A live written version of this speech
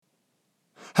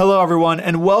Hello, everyone,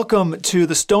 and welcome to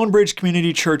the Stonebridge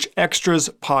Community Church Extras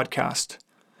podcast.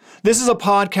 This is a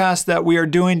podcast that we are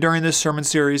doing during this sermon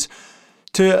series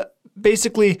to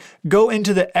basically go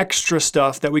into the extra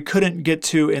stuff that we couldn't get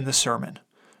to in the sermon.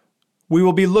 We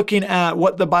will be looking at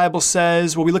what the Bible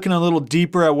says. We'll be looking a little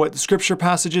deeper at what the scripture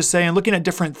passages say and looking at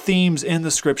different themes in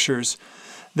the scriptures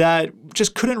that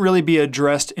just couldn't really be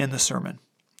addressed in the sermon.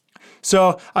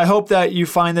 So I hope that you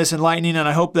find this enlightening, and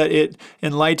I hope that it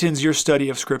enlightens your study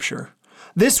of Scripture.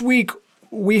 This week,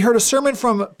 we heard a sermon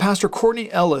from Pastor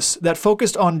Courtney Ellis that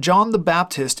focused on John the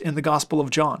Baptist in the Gospel of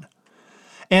John.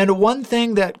 And one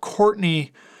thing that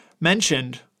Courtney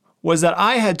mentioned was that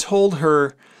I had told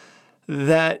her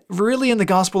that really in the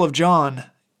Gospel of John,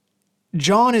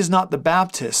 John is not the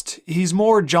Baptist, he's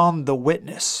more John the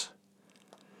Witness.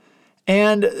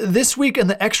 And this week in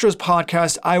the Extras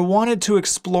podcast, I wanted to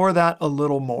explore that a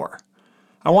little more.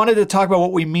 I wanted to talk about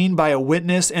what we mean by a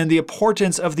witness and the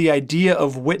importance of the idea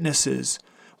of witnesses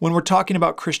when we're talking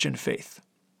about Christian faith.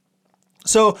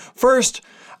 So first,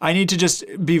 I need to just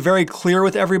be very clear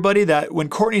with everybody that when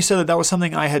Courtney said that that was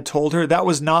something I had told her, that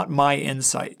was not my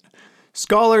insight.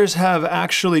 Scholars have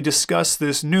actually discussed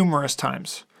this numerous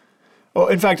times. Oh,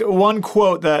 in fact, one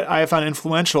quote that I found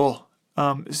influential,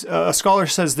 a scholar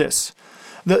says this: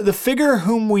 the figure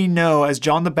whom we know as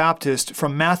John the Baptist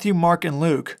from Matthew, Mark, and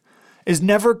Luke is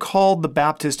never called the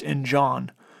Baptist in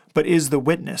John, but is the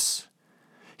witness.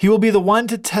 He will be the one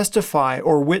to testify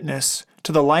or witness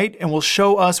to the light and will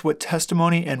show us what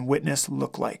testimony and witness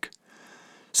look like.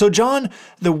 So John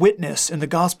the witness in the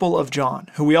Gospel of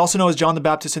John, who we also know as John the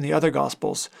Baptist in the other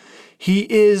Gospels,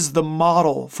 he is the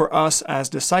model for us as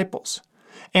disciples.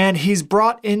 And he's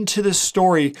brought into the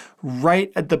story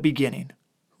right at the beginning.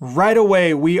 Right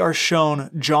away, we are shown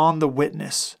John the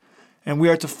witness, and we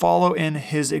are to follow in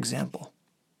his example.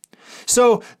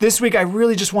 So this week, I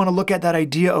really just want to look at that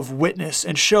idea of witness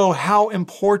and show how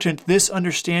important this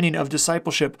understanding of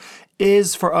discipleship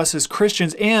is for us as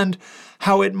Christians and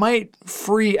how it might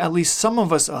free at least some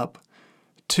of us up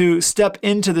to step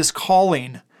into this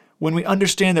calling when we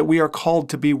understand that we are called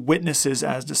to be witnesses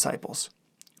as disciples.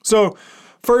 So,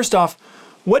 first off,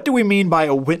 what do we mean by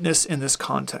a witness in this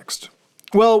context?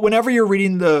 Well, whenever you're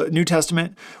reading the New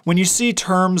Testament, when you see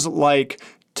terms like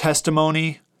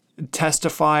testimony,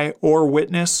 testify, or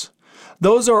witness,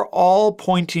 those are all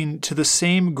pointing to the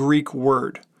same Greek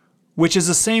word, which is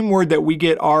the same word that we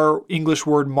get our English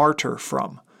word martyr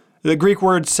from. The Greek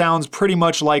word sounds pretty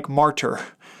much like martyr,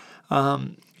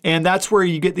 and that's where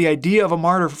you get the idea of a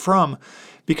martyr from.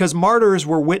 Because martyrs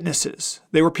were witnesses.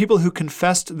 They were people who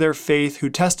confessed their faith, who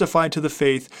testified to the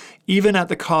faith, even at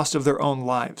the cost of their own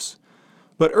lives.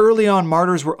 But early on,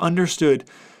 martyrs were understood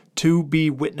to be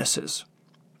witnesses.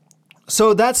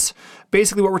 So that's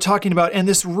basically what we're talking about. And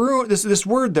this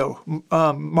word, though,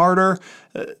 martyr,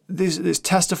 this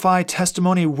testify,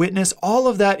 testimony, witness, all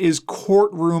of that is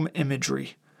courtroom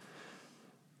imagery.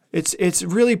 It's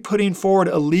really putting forward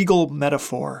a legal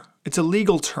metaphor. It's a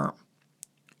legal term.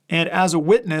 And as a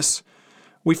witness,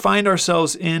 we find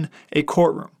ourselves in a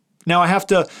courtroom. Now, I have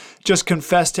to just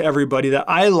confess to everybody that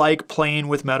I like playing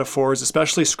with metaphors,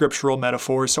 especially scriptural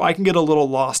metaphors, so I can get a little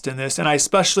lost in this, and I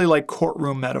especially like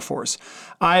courtroom metaphors.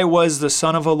 I was the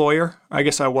son of a lawyer. I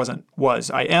guess I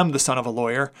am the son of a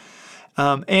lawyer.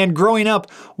 And growing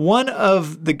up, one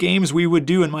of the games we would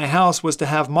do in my house was to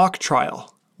have mock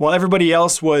trial. While everybody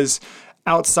else was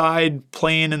outside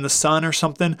playing in the sun or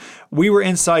something, we were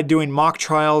inside doing mock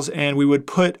trials, and we would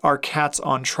put our cats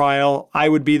on trial. I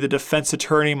would be the defense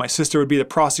attorney, my sister would be the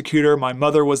prosecutor, my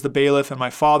mother was the bailiff, and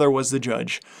my father was the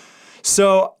judge.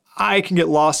 So I can get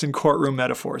lost in courtroom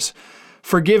metaphors.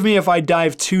 Forgive me if I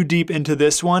dive too deep into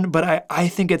this one, but I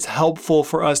think it's helpful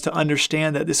for us to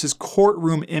understand that this is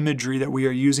courtroom imagery that we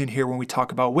are using here when we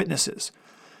talk about witnesses.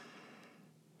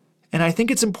 And I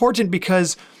think it's important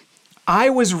because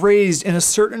I was raised in a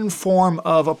certain form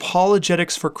of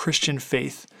apologetics for Christian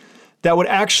faith that would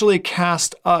actually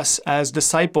cast us as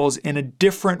disciples in a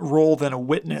different role than a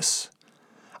witness.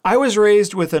 I was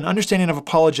raised with an understanding of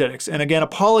apologetics, and again,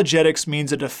 apologetics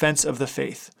means a defense of the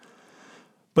faith.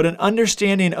 But an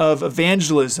understanding of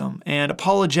evangelism and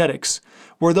apologetics,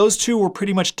 where those two were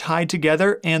pretty much tied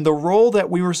together, and the role that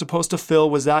we were supposed to fill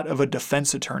was that of a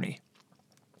defense attorney.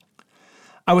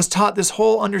 I was taught this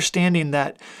whole understanding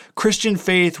that Christian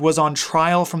faith was on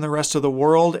trial from the rest of the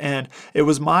world, and it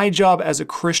was my job as a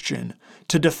Christian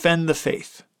to defend the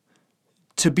faith,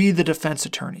 to be the defense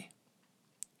attorney.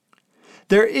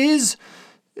 There is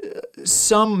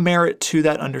some merit to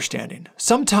that understanding.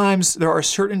 Sometimes there are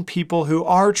certain people who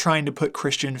are trying to put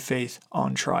Christian faith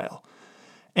on trial.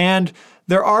 And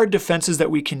there are defenses that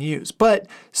we can use, but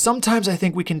sometimes I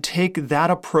think we can take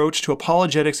that approach to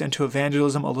apologetics and to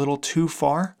evangelism a little too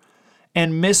far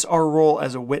and miss our role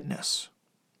as a witness.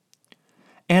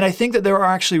 And I think that there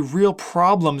are actually real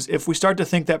problems if we start to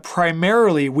think that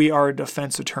primarily we are a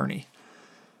defense attorney.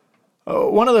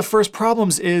 One of the first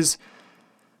problems is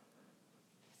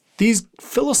these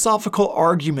philosophical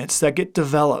arguments that get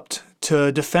developed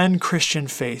to defend Christian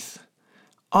faith.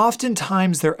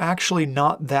 Oftentimes, they're actually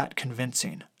not that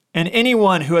convincing. And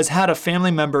anyone who has had a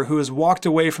family member who has walked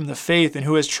away from the faith and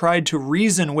who has tried to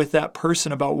reason with that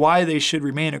person about why they should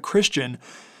remain a Christian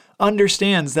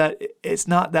understands that it's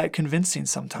not that convincing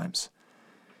sometimes.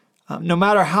 No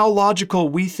matter how logical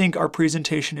we think our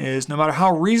presentation is, no matter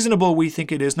how reasonable we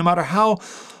think it is, no matter how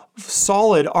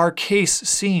solid our case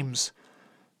seems,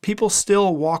 people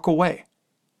still walk away.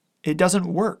 It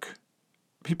doesn't work.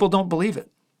 People don't believe it.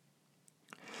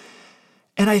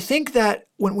 And I think that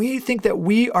when we think that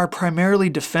we are primarily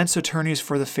defense attorneys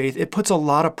for the faith, it puts a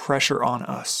lot of pressure on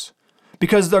us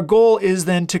because the goal is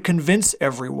then to convince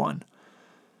everyone.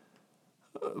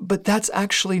 But that's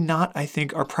actually not, I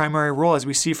think, our primary role as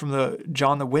we see from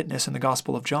John the Witness in the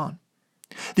Gospel of John.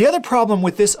 The other problem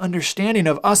with this understanding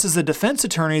of us as the defense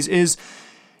attorneys is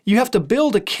you have to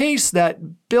build a case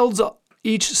that builds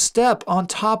each step on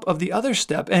top of the other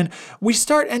step. And we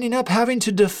start ending up having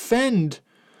to defend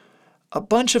a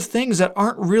bunch of things that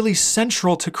aren't really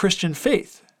central to Christian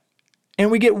faith. And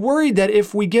we get worried that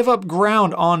if we give up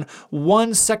ground on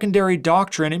one secondary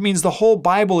doctrine, it means the whole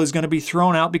Bible is going to be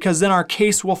thrown out because then our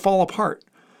case will fall apart.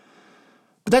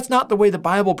 But that's not the way the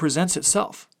Bible presents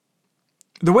itself.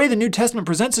 The way the New Testament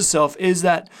presents itself is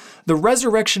that the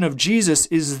resurrection of Jesus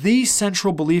is the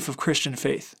central belief of Christian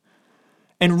faith.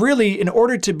 And really, in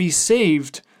order to be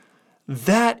saved,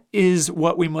 that is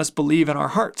what we must believe in our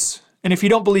hearts. And if you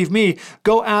don't believe me,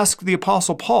 go ask the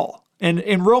Apostle Paul. And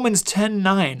in Romans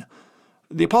 10:9,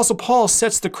 the Apostle Paul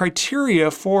sets the criteria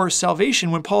for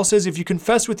salvation when Paul says, if you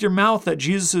confess with your mouth that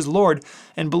Jesus is Lord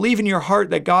and believe in your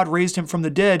heart that God raised him from the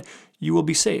dead, you will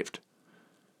be saved.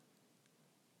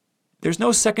 There's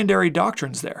no secondary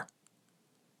doctrines there.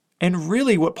 And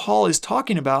really what Paul is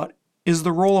talking about is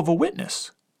the role of a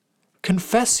witness,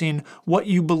 confessing what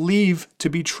you believe to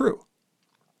be true.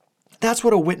 That's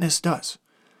what a witness does.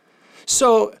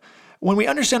 So when we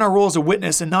understand our role as a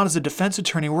witness and not as a defense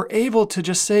attorney, we're able to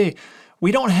just say,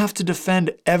 we don't have to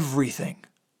defend everything.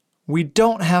 We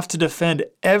don't have to defend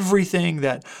everything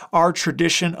that our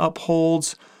tradition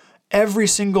upholds, every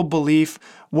single belief.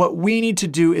 What we need to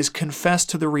do is confess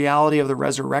to the reality of the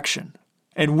resurrection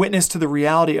and witness to the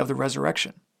reality of the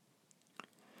resurrection.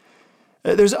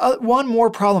 There's one more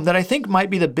problem that I think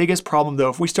might be the biggest problem, though,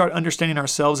 if we start understanding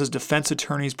ourselves as defense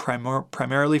attorneys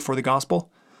primarily for the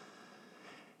gospel.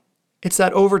 It's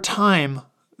that over time,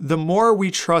 the more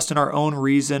we trust in our own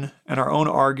reason and our own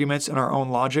arguments and our own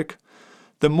logic,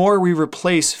 the more we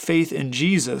replace faith in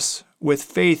Jesus with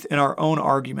faith in our own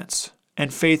arguments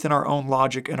and faith in our own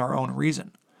logic and our own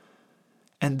reason.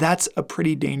 And that's a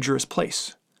pretty dangerous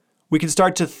place. We can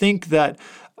start to think that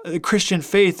the Christian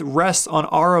faith rests on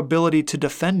our ability to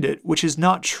defend it, which is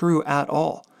not true at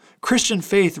all. Christian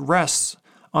faith rests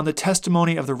on the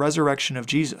testimony of the resurrection of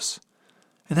Jesus.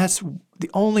 And that's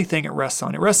the only thing it rests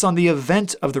on. It rests on the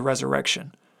event of the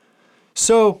resurrection.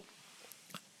 So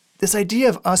this idea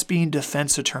of us being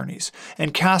defense attorneys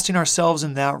and casting ourselves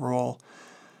in that role,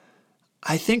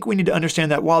 I think we need to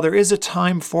understand that while there is a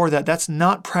time for that, that's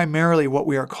not primarily what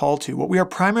we are called to. What we are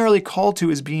primarily called to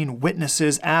is being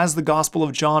witnesses as the Gospel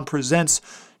of John presents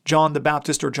John the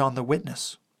Baptist or John the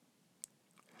Witness.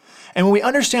 And when we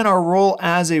understand our role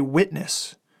as a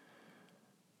witness,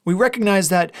 we recognize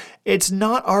that it's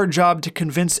not our job to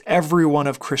convince everyone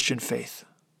of Christian faith.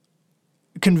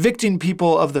 Convicting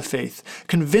people of the faith,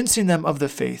 convincing them of the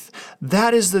faith,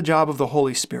 that is the job of the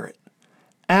Holy Spirit.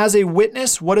 As a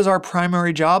witness, what is our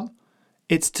primary job?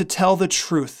 It's to tell the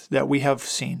truth that we have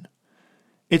seen.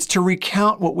 It's to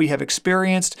recount what we have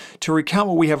experienced, to recount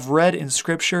what we have read in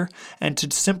Scripture, and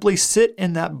to simply sit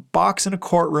in that box in a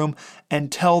courtroom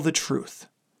and tell the truth.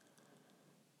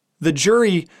 The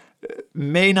jury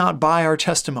may not buy our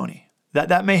testimony.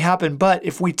 That may happen, but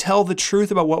if we tell the truth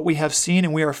about what we have seen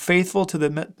and we are faithful to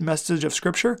the message of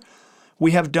Scripture, we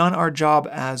have done our job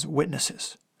as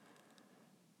witnesses.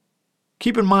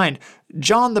 Keep in mind,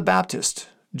 John the Baptist,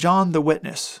 John the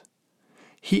Witness,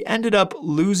 he ended up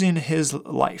losing his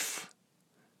life.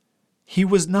 He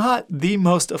was not the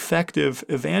most effective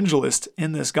evangelist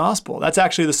in this gospel. That's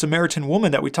actually the Samaritan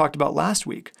woman that we talked about last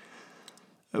week.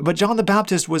 But John the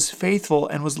Baptist was faithful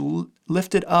and was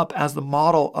lifted up as the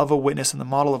model of a witness and the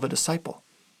model of a disciple.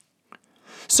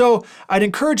 So I'd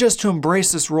encourage us to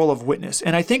embrace this role of witness.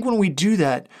 And I think when we do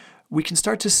that, we can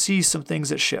start to see some things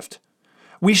that shift.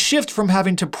 We shift from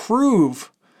having to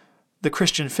prove the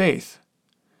Christian faith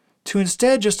to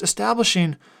instead just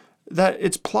establishing that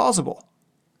it's plausible.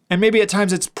 And maybe at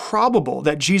times it's probable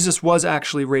that Jesus was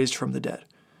actually raised from the dead.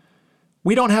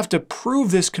 We don't have to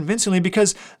prove this convincingly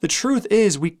because the truth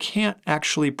is we can't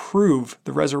actually prove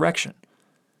the resurrection.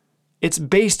 It's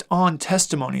based on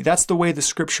testimony. That's the way the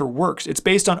scripture works. It's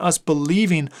based on us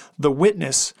believing the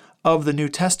witness of the New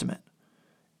Testament.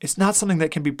 It's not something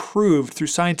that can be proved through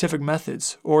scientific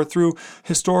methods or through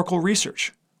historical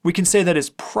research. We can say that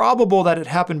it's probable that it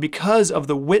happened because of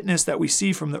the witness that we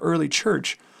see from the early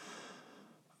church,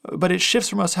 but it shifts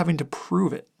from us having to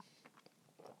prove it.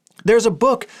 There's a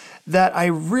book that I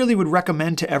really would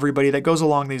recommend to everybody that goes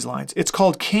along these lines. It's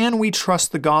called Can We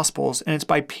Trust the Gospels? And it's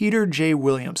by Peter J.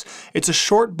 Williams. It's a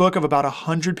short book of about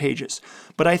 100 pages,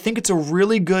 but I think it's a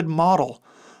really good model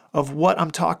of what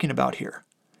I'm talking about here.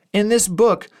 In this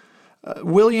book,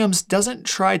 Williams doesn't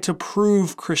try to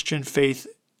prove Christian faith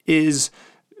is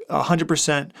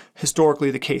 100% historically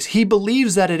the case. He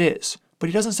believes that it is, but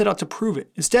he doesn't set out to prove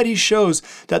it. Instead, he shows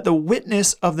that the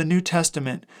witness of the New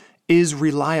Testament is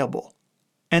reliable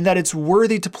and that it's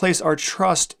worthy to place our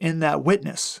trust in that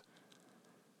witness.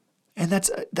 And that's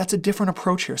a different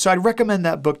approach here. So I'd recommend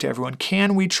that book to everyone,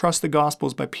 Can We Trust the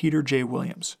Gospels by Peter J.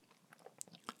 Williams.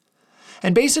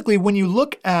 And basically, when you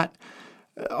look at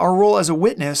our role as a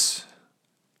witness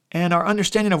and our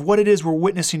understanding of what it is we're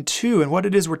witnessing to and what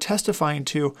it is we're testifying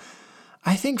to,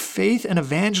 I think faith and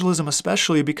evangelism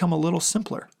especially become a little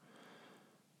simpler.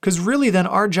 Because really then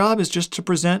our job is just to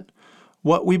present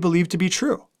what we believe to be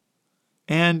true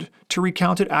and to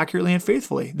recount it accurately and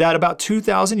faithfully. That about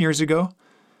 2,000 years ago,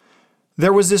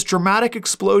 there was this dramatic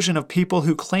explosion of people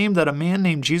who claimed that a man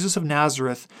named Jesus of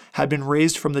Nazareth had been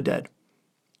raised from the dead.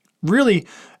 Really,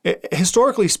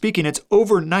 historically speaking, it's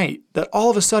overnight that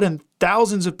all of a sudden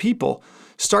thousands of people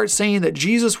start saying that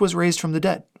Jesus was raised from the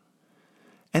dead.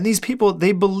 And these people,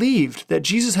 they believed that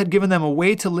Jesus had given them a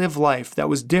way to live life that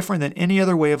was different than any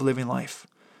other way of living life.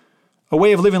 A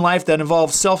way of living life that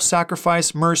involved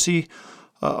self-sacrifice, mercy,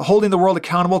 holding the world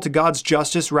accountable to God's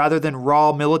justice rather than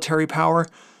raw military power,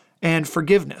 and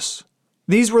forgiveness.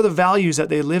 These were the values that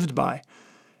they lived by,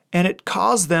 and it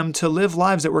caused them to live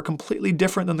lives that were completely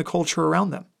different than the culture around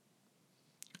them.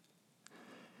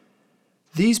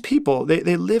 These people,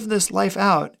 they lived this life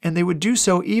out, and they would do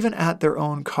so even at their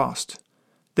own cost.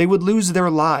 They would lose their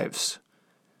lives.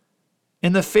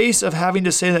 In the face of having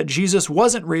to say that Jesus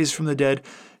wasn't raised from the dead,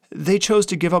 they chose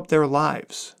to give up their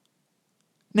lives.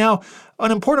 Now,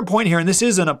 an important point here, and this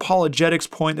is an apologetics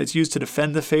point that's used to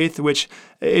defend the faith, which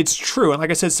it's true. And like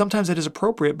I said, sometimes it is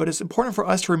appropriate, but it's important for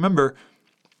us to remember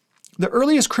the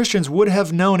earliest Christians would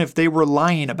have known if they were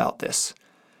lying about this.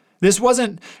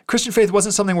 Christian faith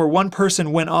wasn't something where one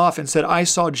person went off and said, I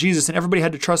saw Jesus, and everybody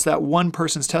had to trust that one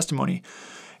person's testimony.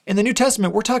 In the New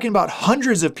Testament, we're talking about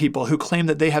hundreds of people who claim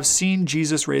that they have seen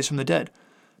Jesus raised from the dead.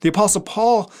 The Apostle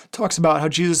Paul talks about how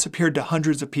Jesus appeared to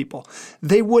hundreds of people.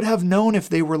 They would have known if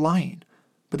they were lying,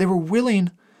 but they were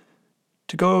willing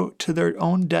to go to their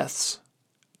own deaths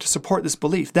to support this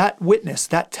belief. That witness,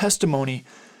 that testimony,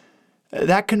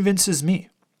 that convinces me.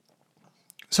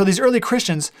 So these early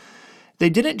Christians, they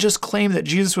didn't just claim that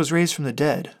Jesus was raised from the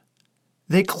dead.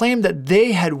 They claimed that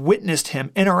they had witnessed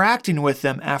him interacting with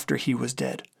them after he was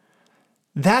dead.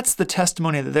 That's the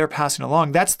testimony that they're passing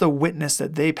along. That's the witness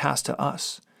that they pass to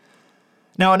us.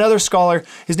 Now, another scholar,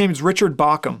 his name is Richard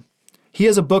Bauckham. He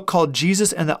has a book called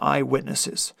Jesus and the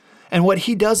Eyewitnesses. And what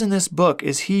he does in this book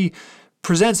is he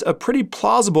presents a pretty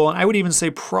plausible, and I would even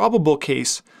say probable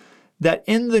case, that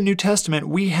in the New Testament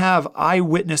we have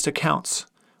eyewitness accounts.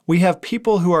 We have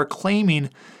people who are claiming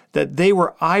that they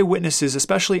were eyewitnesses,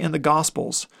 especially in the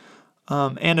Gospels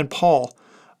and in Paul,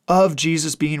 of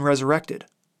Jesus being resurrected.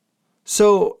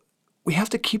 So we have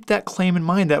to keep that claim in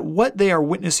mind that what they are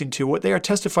witnessing to, what they are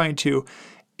testifying to,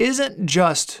 isn't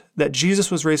just that Jesus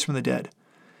was raised from the dead.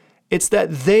 It's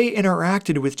that they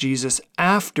interacted with Jesus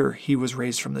after he was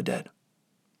raised from the dead.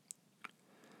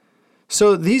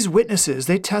 So these witnesses,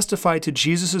 they testify to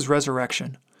Jesus'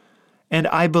 resurrection, and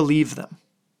I believe them.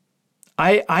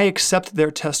 I accept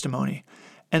their testimony.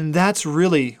 And that's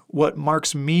really what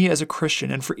marks me as a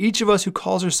Christian. And for each of us who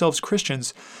calls ourselves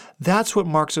Christians, that's what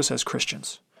marks us as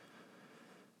Christians.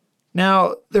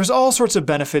 Now, there's all sorts of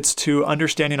benefits to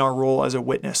understanding our role as a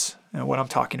witness and what I'm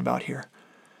talking about here.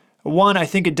 One, I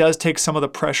think it does take some of the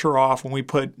pressure off when we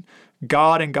put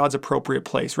God in God's appropriate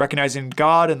place, recognizing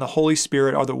God and the Holy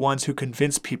Spirit are the ones who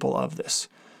convince people of this.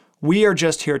 We are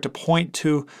just here to point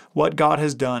to what God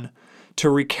has done, to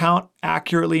recount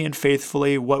accurately and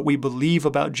faithfully what we believe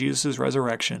about Jesus'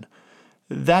 resurrection.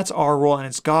 That's our role, and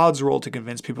it's God's role to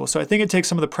convince people. So I think it takes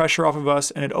some of the pressure off of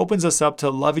us, and it opens us up to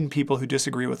loving people who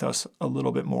disagree with us a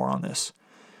little bit more on this.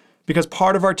 Because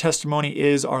part of our testimony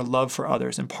is our love for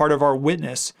others, and part of our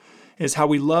witness is how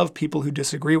we love people who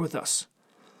disagree with us.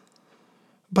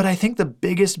 But I think the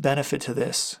biggest benefit to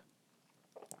this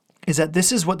is that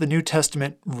this is what the New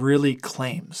Testament really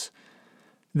claims.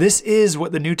 This is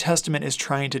what the New Testament is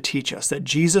trying to teach us, that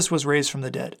Jesus was raised from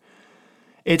the dead.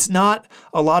 It's not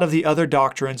a lot of the other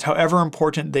doctrines, however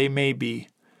important they may be.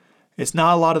 It's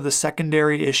not a lot of the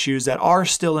secondary issues that are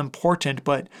still important,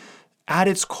 but at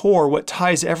its core, what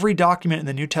ties every document in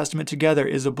the New Testament together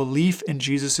is a belief in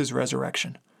Jesus'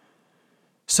 resurrection.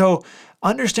 So,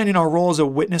 understanding our role as a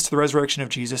witness to the resurrection of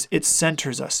Jesus, it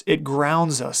centers us, it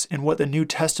grounds us in what the New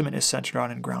Testament is centered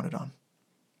on and grounded on.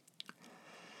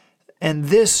 And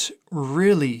this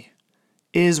really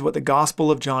is what the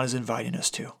Gospel of John is inviting us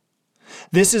to.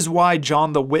 This is why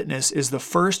John the Witness is the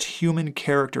first human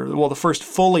character, the first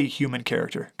fully human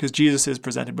character, because Jesus is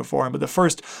presented before him, but the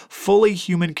first fully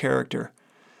human character.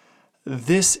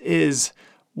 This is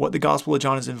what the Gospel of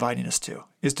John is inviting us to,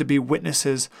 is to be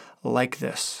witnesses like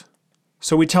this.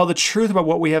 So we tell the truth about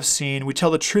what we have seen, we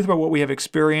tell the truth about what we have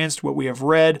experienced, what we have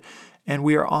read, and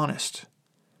we are honest.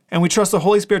 And we trust the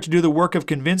Holy Spirit to do the work of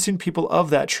convincing people of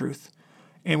that truth,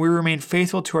 and we remain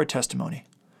faithful to our testimony.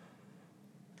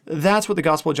 That's what the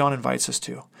Gospel of John invites us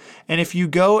to. And if you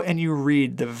go and you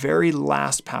read the very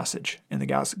last passage in the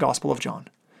Gospel of John,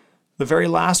 the very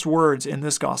last words in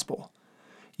this Gospel,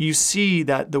 you see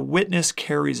that the witness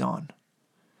carries on.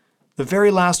 The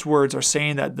very last words are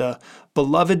saying that the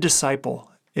beloved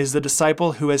disciple is the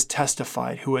disciple who has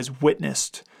testified, who has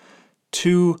witnessed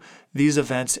to these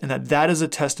events, and that is a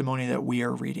testimony that we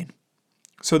are reading.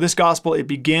 So this Gospel, it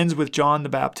begins with John the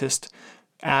Baptist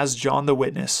as John the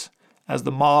Witness, as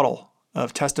the model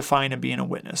of testifying and being a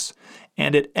witness.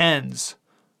 And it ends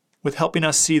with helping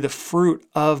us see the fruit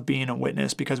of being a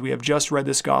witness because we have just read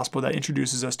this gospel that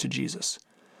introduces us to Jesus.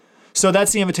 So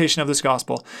that's the invitation of this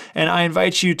gospel. And I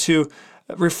invite you to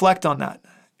reflect on that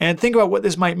and think about what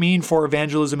this might mean for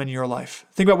evangelism in your life.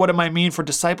 Think about what it might mean for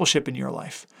discipleship in your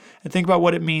life. And think about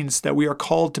what it means that we are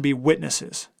called to be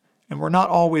witnesses. And we're not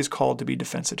always called to be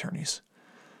defense attorneys.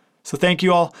 So thank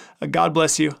you all. God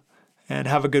bless you and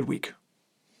have a good week.